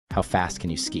How fast can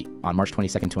you ski? On March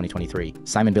 22, 2023,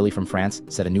 Simon Billy from France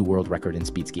set a new world record in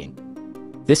speed skiing.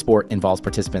 This sport involves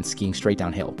participants skiing straight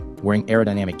downhill, wearing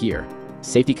aerodynamic gear.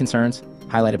 Safety concerns,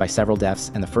 highlighted by several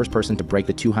deaths and the first person to break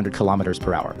the 200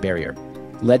 km/h barrier,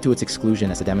 led to its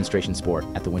exclusion as a demonstration sport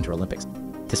at the Winter Olympics.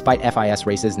 Despite FIS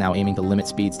races now aiming to limit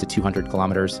speeds to 200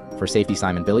 kilometers, for safety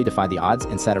Simon Billy defied the odds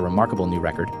and set a remarkable new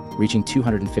record, reaching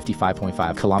 255.5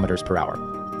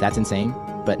 km/h. That's insane,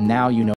 but now you know